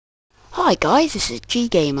Hi guys, this is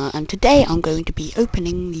G.Gamer, and today I'm going to be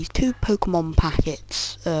opening these two Pokemon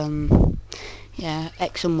packets. Yeah,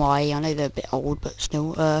 X and Y. I know they're a bit old, but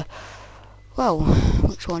still. Well,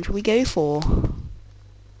 which one should we go for?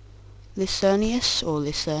 Lycernius or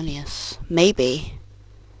Lycernius? Maybe.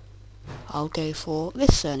 I'll go for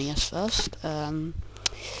Lycernius first.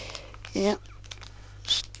 Yeah.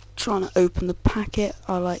 Just trying to open the packet.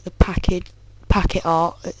 I like the packet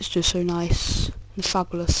art. It's just so nice and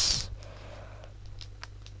fabulous.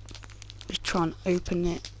 Just try and open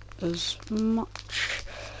it as much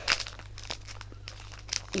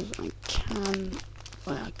as I can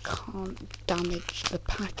when I can't damage the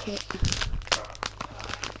packet.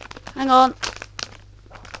 Hang on.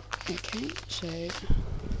 Okay, so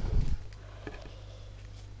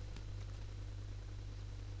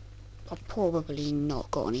I've probably not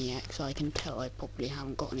got an EX. I can tell I probably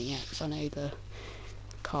haven't got an EX. I know the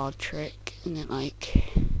card trick, isn't it, like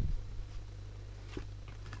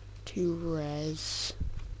 2 rares.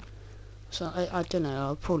 So I don't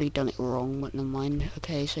know, I've probably done it wrong, but never mind.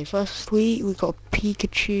 Okay, so firstly we've got a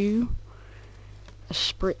Pikachu, a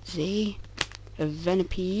Spritzy, a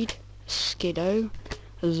Venipede, a Skiddo,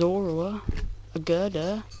 a Zorua, a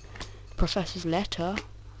Gerda, Professor's Letter,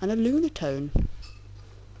 and a Lunatone.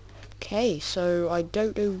 Okay, so I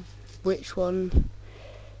don't know which one.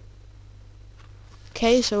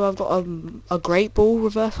 Okay, so I've got a Great Ball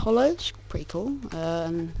reverse holo, it's pretty cool.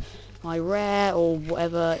 And my rare or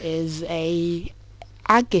whatever is a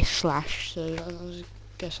Aegislash, so I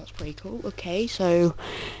guess that's pretty cool. Okay, so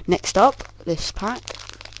next up, this pack,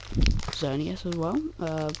 Xerneas as well.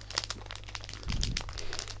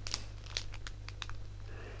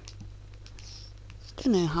 Don't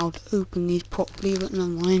know how to open these properly, but never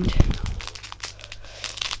mind.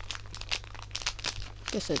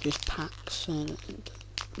 Guess they're just packs.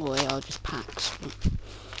 Well, they are just packs. But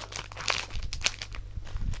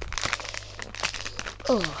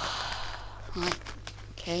oh, right.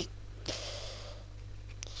 Okay.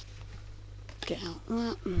 Get out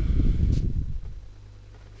that.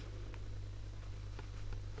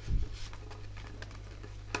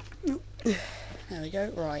 There we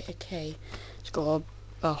go. Right. Okay. It's got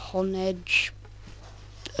a Honedge,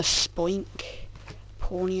 a Spoink,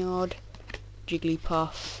 Pawniard,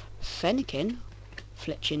 Jigglypuff, Fennekin,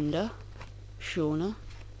 Fletchinder, Shauna,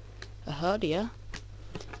 a Herdia.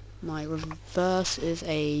 My reverse is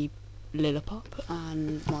a Lillipup,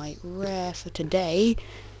 and my rare for today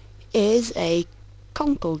is a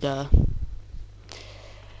Conkeldurr.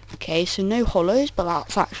 Okay, so no holos, but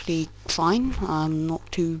that's actually fine. I'm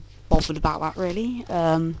not too bothered about that really.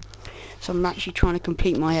 So I'm actually trying to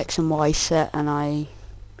complete my X and Y set, and I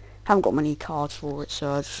haven't got many cards for it,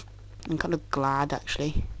 so I'm kind of glad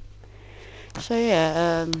actually. So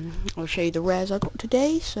yeah, I'll show you the rares I got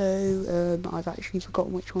today. So I've actually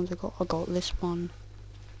forgotten which ones I got. I got this one,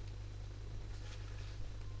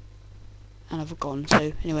 and I've forgotten.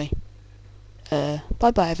 So anyway,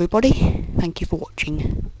 bye bye everybody. Thank you for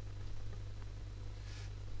watching.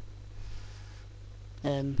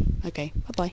 Okay, bye bye.